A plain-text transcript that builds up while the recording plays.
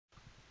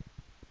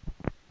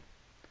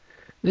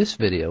This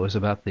video is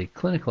about the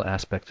clinical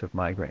aspects of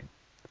migraine.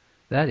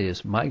 That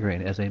is,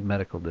 migraine as a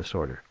medical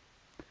disorder.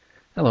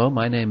 Hello,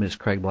 my name is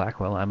Craig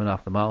Blackwell. I'm an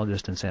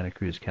ophthalmologist in Santa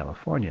Cruz,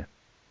 California.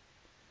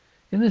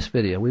 In this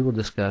video, we will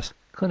discuss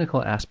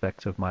clinical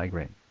aspects of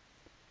migraine.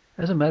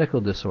 As a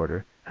medical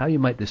disorder, how you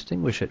might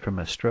distinguish it from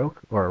a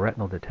stroke or a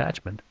retinal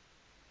detachment,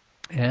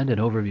 and an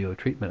overview of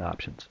treatment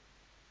options.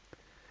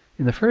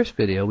 In the first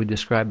video, we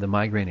described the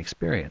migraine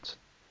experience.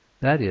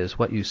 That is,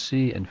 what you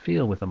see and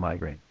feel with a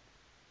migraine.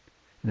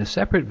 In a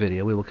separate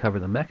video, we will cover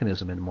the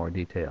mechanism in more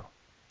detail.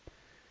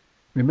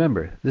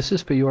 Remember, this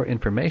is for your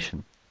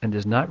information and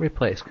does not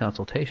replace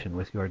consultation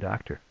with your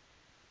doctor.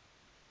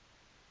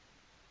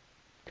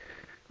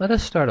 Let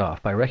us start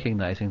off by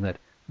recognizing that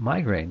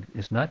migraine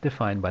is not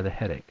defined by the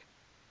headache.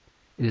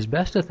 It is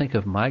best to think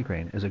of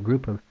migraine as a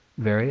group of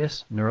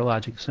various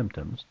neurologic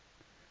symptoms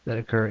that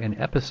occur in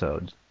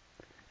episodes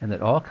and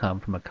that all come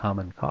from a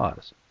common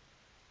cause.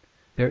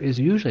 There is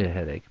usually a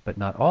headache, but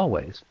not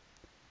always,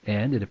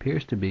 and it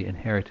appears to be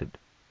inherited.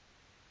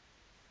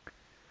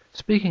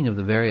 Speaking of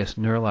the various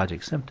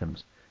neurologic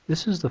symptoms,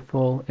 this is the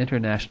full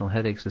International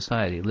Headache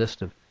Society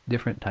list of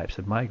different types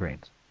of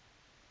migraines.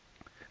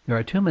 There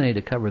are too many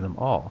to cover them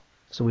all,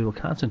 so we will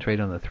concentrate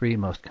on the three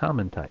most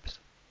common types.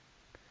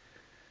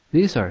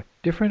 These are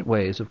different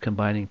ways of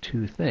combining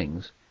two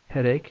things,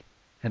 headache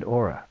and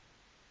aura.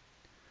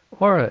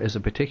 Aura is a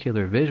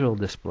particular visual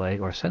display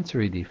or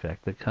sensory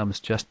defect that comes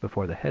just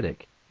before the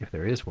headache, if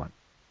there is one.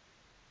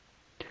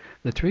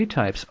 The three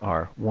types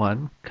are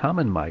 1.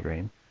 Common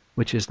migraine,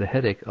 which is the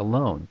headache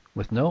alone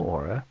with no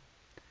aura.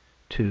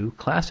 2.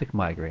 Classic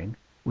migraine,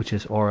 which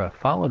is aura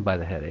followed by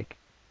the headache.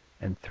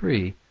 And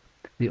 3.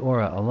 The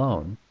aura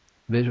alone,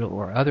 visual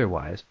or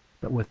otherwise,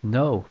 but with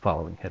no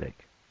following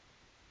headache.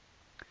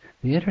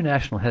 The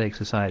International Headache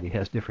Society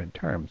has different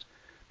terms,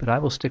 but I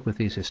will stick with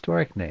these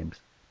historic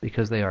names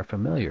because they are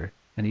familiar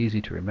and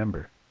easy to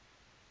remember.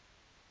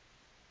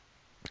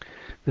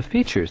 The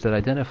features that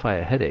identify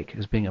a headache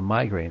as being a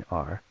migraine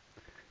are: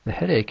 the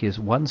headache is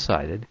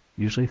one-sided,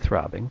 usually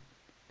throbbing.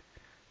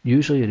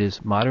 Usually it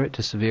is moderate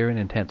to severe in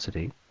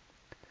intensity.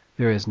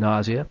 There is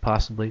nausea,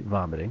 possibly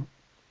vomiting.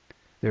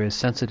 There is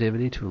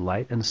sensitivity to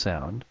light and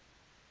sound.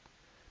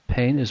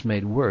 Pain is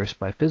made worse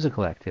by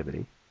physical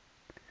activity.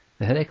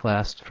 The headache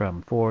lasts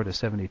from 4 to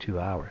 72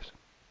 hours.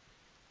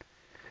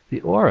 The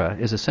aura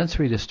is a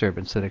sensory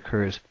disturbance that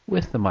occurs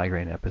with the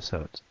migraine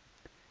episodes.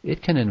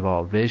 It can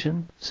involve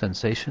vision,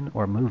 sensation,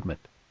 or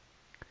movement.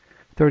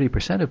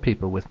 30% of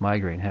people with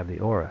migraine have the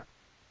aura.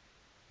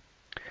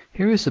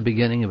 Here is the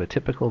beginning of a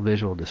typical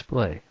visual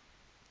display.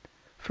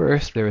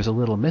 First, there is a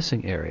little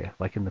missing area,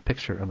 like in the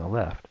picture on the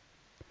left,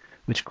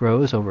 which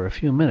grows over a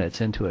few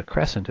minutes into a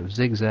crescent of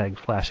zigzag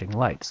flashing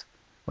lights,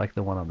 like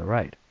the one on the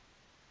right.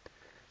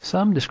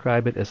 Some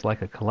describe it as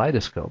like a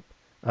kaleidoscope,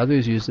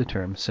 others use the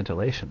term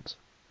scintillations.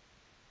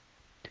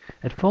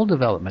 At full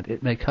development,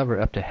 it may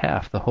cover up to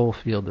half the whole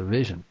field of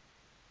vision.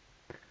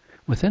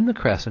 Within the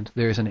crescent,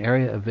 there is an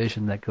area of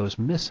vision that goes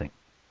missing.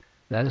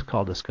 That is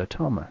called a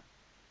scotoma.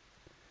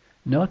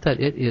 Note that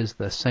it is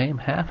the same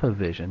half of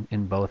vision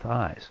in both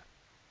eyes.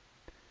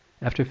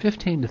 After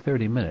 15 to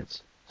 30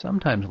 minutes,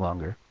 sometimes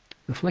longer,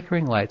 the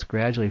flickering lights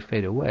gradually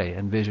fade away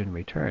and vision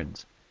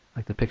returns,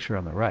 like the picture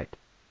on the right.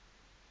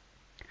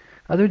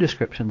 Other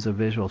descriptions of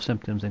visual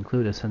symptoms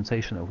include a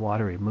sensation of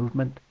watery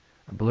movement,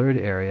 a blurred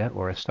area,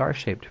 or a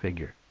star-shaped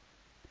figure.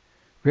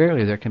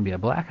 Rarely there can be a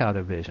blackout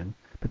of vision,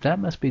 but that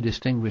must be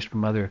distinguished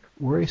from other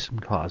worrisome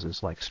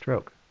causes like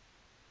stroke.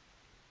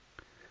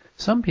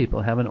 Some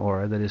people have an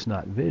aura that is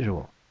not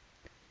visual.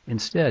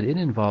 Instead, it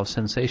involves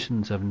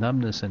sensations of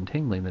numbness and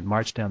tingling that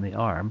march down the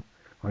arm,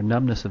 or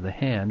numbness of the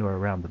hand or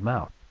around the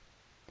mouth.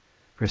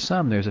 For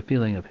some, there is a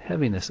feeling of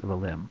heaviness of a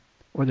limb,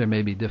 or there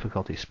may be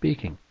difficulty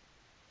speaking.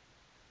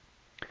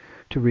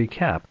 To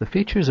recap, the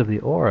features of the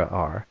aura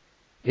are: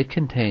 it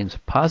contains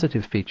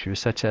positive features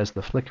such as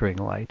the flickering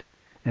light,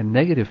 and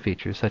negative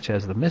features such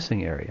as the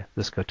missing area,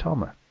 the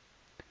scotoma.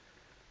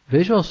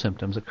 Visual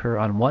symptoms occur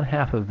on one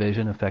half of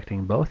vision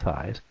affecting both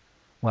eyes,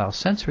 while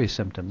sensory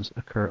symptoms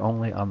occur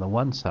only on the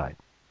one side.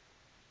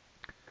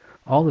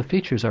 All the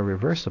features are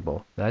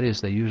reversible, that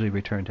is, they usually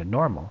return to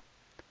normal.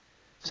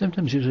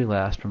 Symptoms usually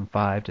last from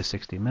 5 to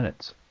 60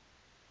 minutes.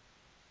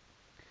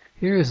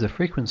 Here is the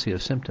frequency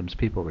of symptoms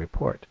people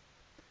report.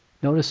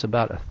 Notice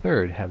about a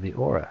third have the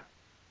aura.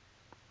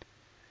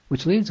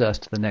 Which leads us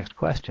to the next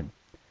question.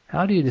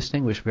 How do you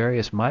distinguish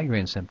various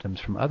migraine symptoms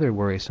from other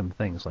worrisome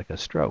things like a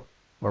stroke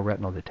or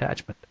retinal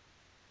detachment?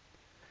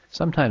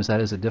 Sometimes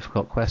that is a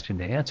difficult question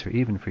to answer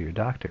even for your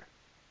doctor.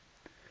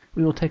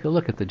 We will take a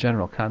look at the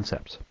general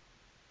concepts.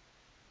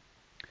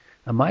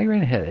 A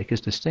migraine headache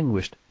is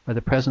distinguished by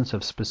the presence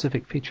of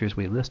specific features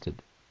we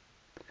listed.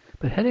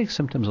 But headache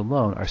symptoms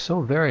alone are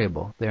so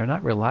variable they are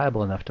not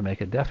reliable enough to make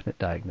a definite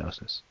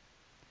diagnosis.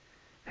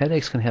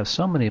 Headaches can have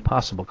so many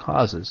possible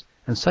causes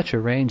and such a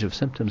range of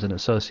symptoms and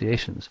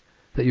associations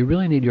that you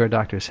really need your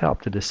doctor's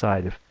help to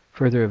decide if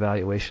further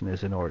evaluation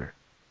is in order.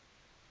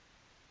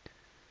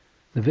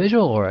 The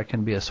visual aura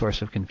can be a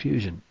source of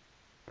confusion.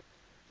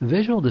 The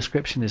visual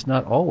description is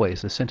not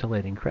always a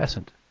scintillating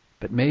crescent,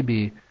 but may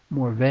be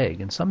more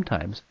vague, and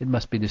sometimes it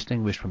must be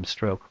distinguished from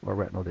stroke or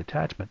retinal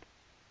detachment.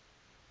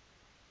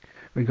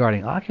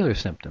 Regarding ocular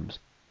symptoms,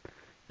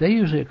 they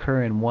usually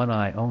occur in one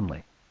eye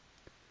only.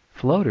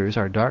 Floaters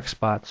are dark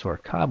spots or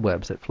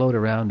cobwebs that float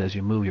around as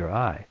you move your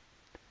eye.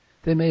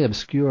 They may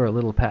obscure a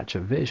little patch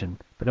of vision,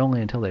 but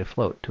only until they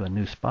float to a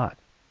new spot.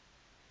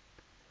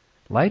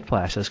 Light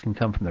flashes can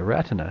come from the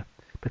retina,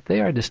 but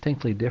they are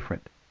distinctly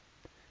different.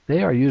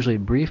 They are usually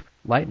brief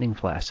lightning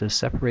flashes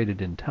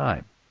separated in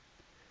time.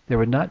 There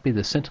would not be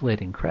the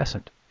scintillating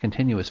crescent,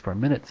 continuous for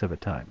minutes of a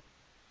time.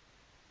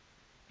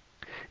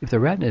 If the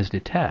retina is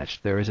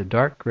detached, there is a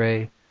dark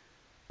gray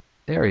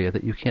area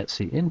that you can't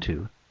see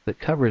into that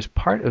covers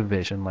part of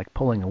vision like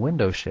pulling a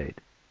window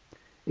shade.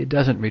 It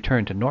doesn't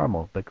return to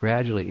normal, but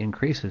gradually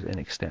increases in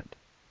extent.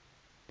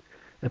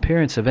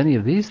 Appearance of any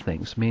of these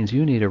things means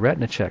you need a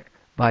retina check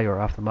by your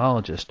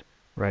ophthalmologist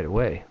right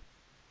away.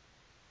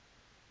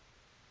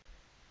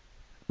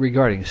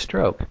 Regarding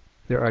stroke,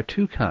 there are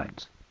two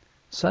kinds.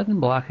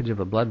 Sudden blockage of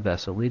a blood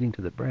vessel leading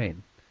to the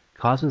brain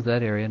causes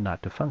that area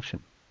not to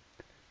function.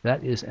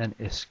 That is an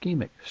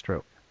ischemic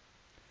stroke.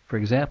 For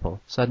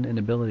example, sudden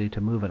inability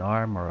to move an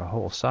arm or a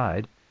whole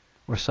side,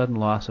 or sudden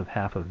loss of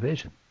half of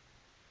vision.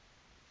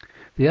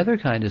 The other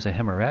kind is a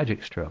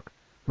hemorrhagic stroke,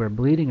 where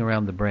bleeding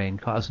around the brain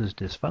causes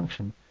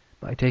dysfunction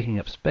by taking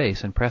up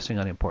space and pressing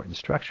on important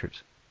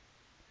structures.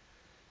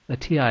 A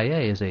TIA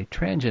is a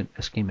transient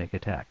ischemic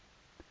attack.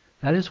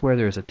 That is where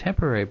there is a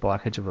temporary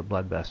blockage of a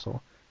blood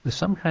vessel with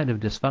some kind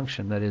of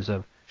dysfunction that is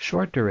of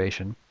short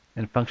duration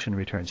and function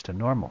returns to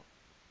normal.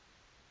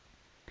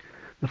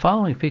 The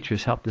following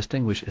features help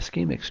distinguish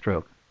ischemic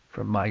stroke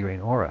from migraine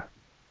aura.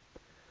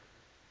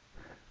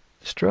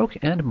 Stroke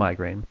and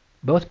migraine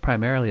both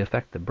primarily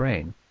affect the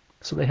brain,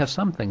 so they have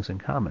some things in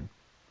common.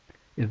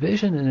 If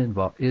vision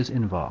is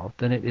involved,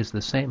 then it is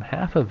the same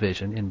half of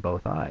vision in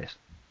both eyes.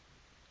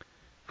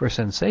 For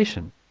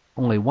sensation,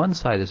 only one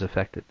side is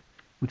affected,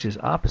 which is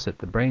opposite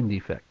the brain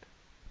defect.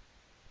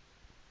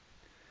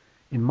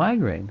 In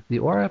migraine, the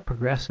aura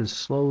progresses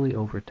slowly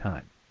over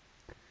time.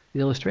 The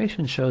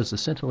illustration shows the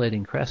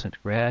scintillating crescent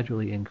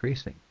gradually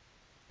increasing.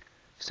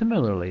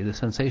 Similarly, the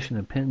sensation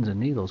of pins and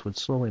needles would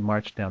slowly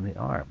march down the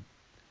arm.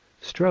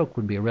 Stroke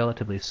would be a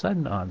relatively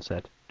sudden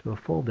onset to a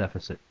full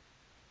deficit.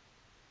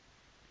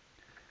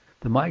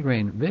 The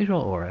migraine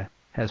visual aura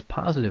has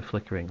positive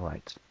flickering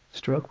lights.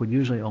 Stroke would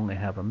usually only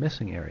have a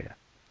missing area,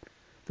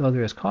 though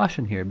there is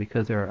caution here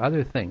because there are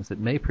other things that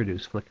may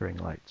produce flickering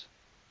lights.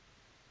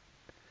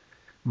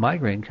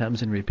 Migraine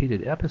comes in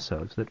repeated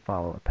episodes that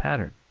follow a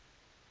pattern.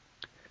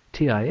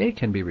 TIA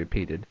can be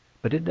repeated,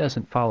 but it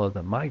doesn't follow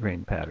the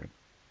migraine pattern.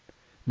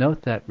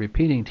 Note that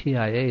repeating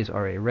TIAs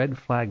are a red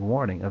flag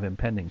warning of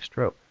impending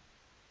stroke.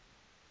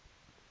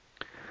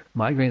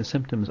 Migraine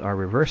symptoms are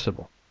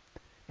reversible.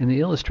 In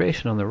the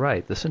illustration on the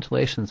right, the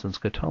scintillations and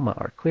scotoma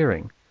are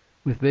clearing,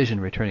 with vision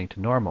returning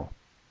to normal.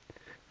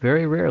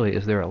 Very rarely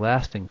is there a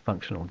lasting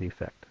functional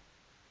defect.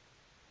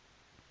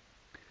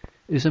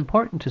 It is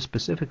important to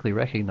specifically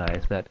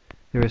recognize that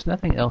there is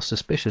nothing else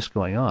suspicious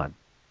going on,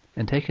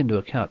 and take into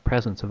account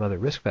presence of other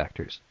risk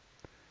factors.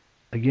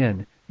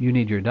 Again, you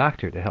need your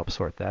doctor to help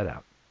sort that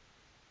out.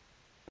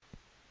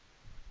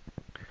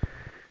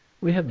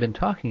 We have been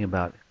talking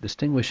about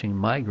distinguishing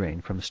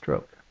migraine from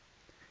stroke.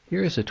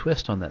 Here is a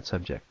twist on that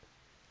subject.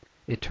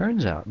 It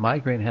turns out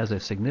migraine has a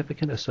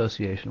significant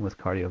association with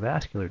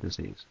cardiovascular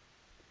disease.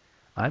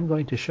 I'm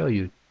going to show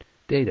you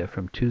data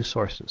from two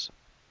sources.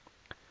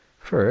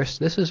 First,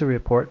 this is a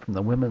report from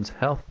the Women's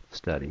Health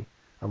Study,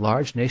 a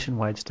large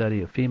nationwide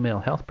study of female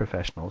health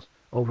professionals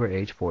over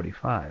age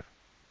 45.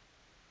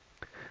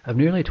 Of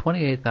nearly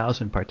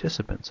 28,000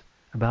 participants,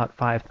 about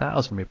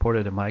 5,000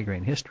 reported a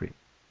migraine history.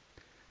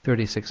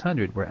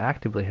 3,600 were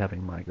actively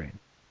having migraine.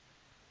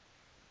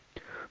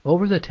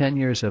 Over the 10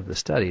 years of the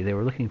study, they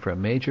were looking for a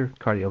major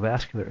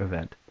cardiovascular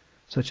event,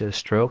 such as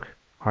stroke,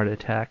 heart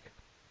attack,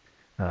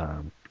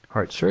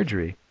 heart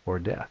surgery, or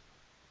death.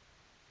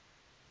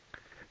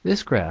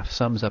 This graph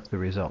sums up the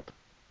result.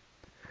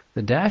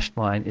 The dashed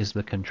line is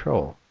the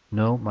control,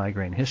 no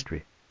migraine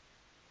history.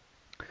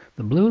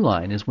 The blue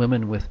line is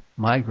women with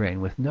migraine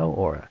with no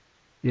aura.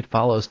 It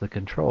follows the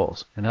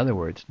controls, in other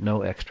words,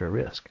 no extra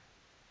risk.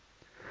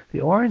 The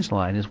orange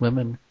line is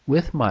women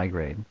with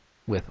migraine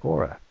with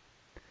aura.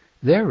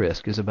 Their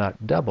risk is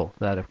about double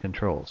that of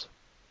controls.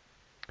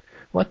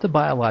 What the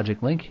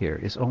biologic link here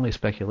is only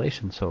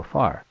speculation so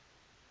far.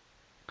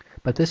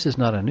 But this is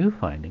not a new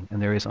finding,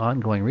 and there is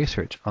ongoing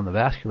research on the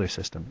vascular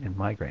system in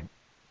migraine.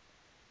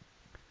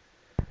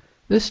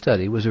 This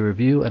study was a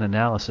review and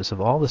analysis of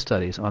all the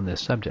studies on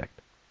this subject.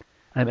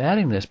 I'm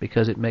adding this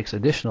because it makes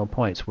additional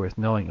points worth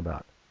knowing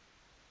about.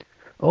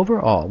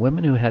 Overall,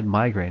 women who had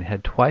migraine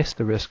had twice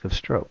the risk of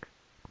stroke,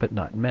 but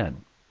not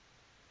men.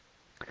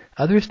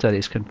 Other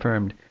studies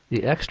confirmed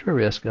the extra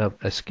risk of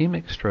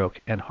ischemic stroke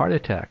and heart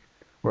attack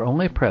were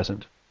only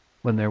present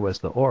when there was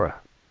the aura.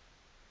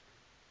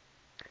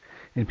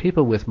 In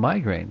people with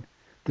migraine,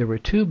 there were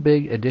two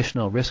big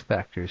additional risk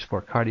factors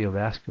for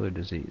cardiovascular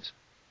disease.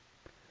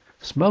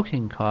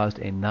 Smoking caused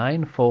a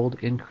 9-fold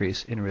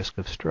increase in risk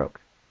of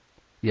stroke,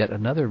 yet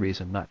another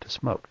reason not to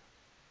smoke.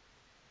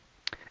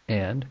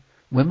 And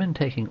women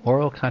taking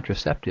oral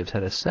contraceptives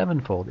had a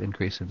 7-fold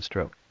increase in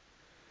stroke.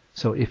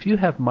 So if you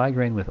have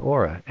migraine with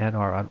aura and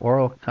are on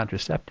oral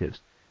contraceptives,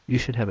 you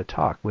should have a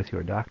talk with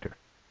your doctor.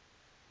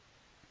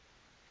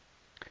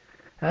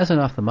 As an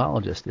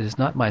ophthalmologist, it is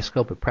not my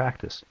scope of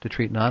practice to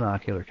treat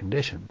non-ocular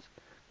conditions.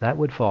 That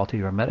would fall to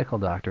your medical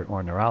doctor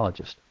or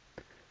neurologist.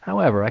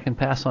 However, I can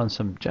pass on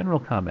some general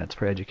comments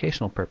for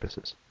educational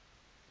purposes.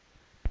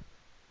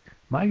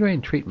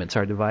 Migraine treatments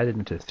are divided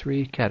into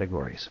 3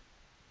 categories.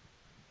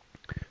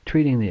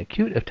 Treating the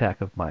acute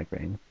attack of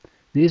migraine,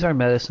 these are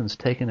medicines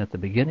taken at the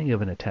beginning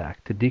of an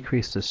attack to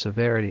decrease the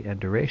severity and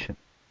duration.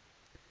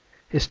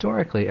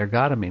 Historically,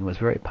 ergotamine was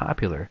very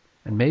popular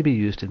and may be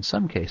used in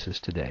some cases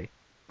today,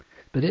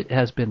 but it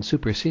has been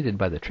superseded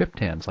by the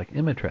triptans like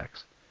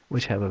Imitrex,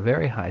 which have a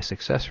very high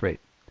success rate,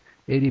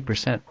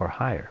 80% or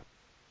higher.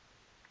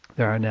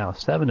 There are now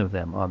 7 of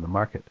them on the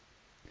market.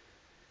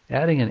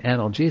 Adding an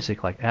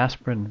analgesic like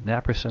aspirin,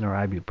 naproxen, or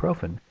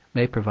ibuprofen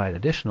may provide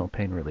additional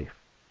pain relief.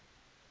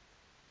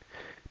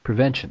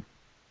 Prevention.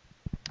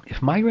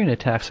 If migraine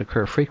attacks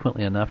occur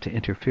frequently enough to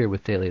interfere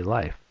with daily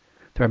life,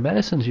 there are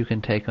medicines you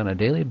can take on a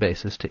daily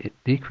basis to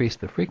decrease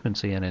the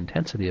frequency and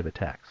intensity of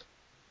attacks.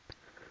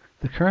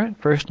 The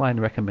current first-line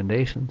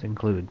recommendations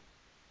include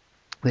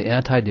the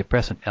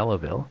antidepressant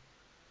Elavil,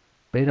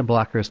 beta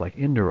blockers like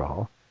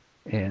Inderal,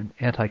 and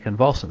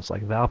anticonvulsants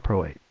like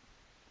valproate.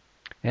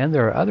 And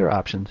there are other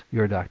options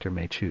your doctor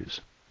may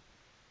choose.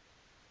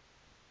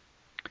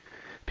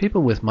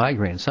 People with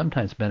migraine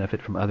sometimes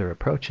benefit from other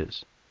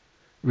approaches,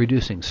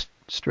 reducing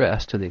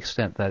stress to the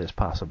extent that is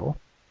possible,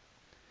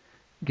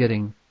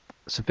 getting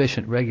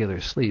sufficient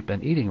regular sleep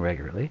and eating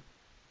regularly,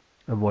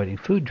 avoiding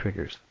food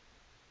triggers.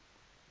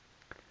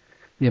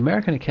 The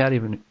American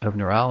Academy of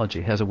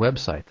Neurology has a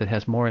website that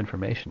has more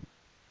information.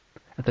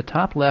 At the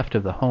top left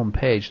of the home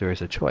page there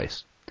is a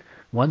choice.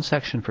 One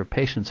section for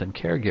patients and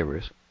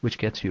caregivers, which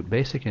gets you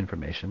basic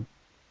information.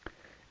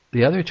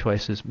 The other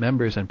choice is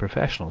members and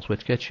professionals,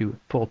 which gets you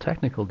full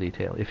technical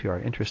detail if you are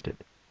interested.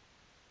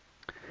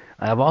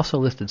 I have also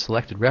listed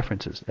selected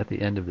references at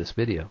the end of this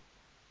video.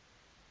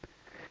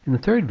 In the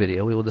third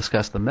video, we will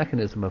discuss the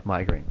mechanism of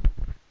migraine,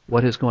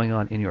 what is going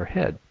on in your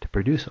head to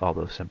produce all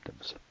those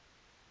symptoms.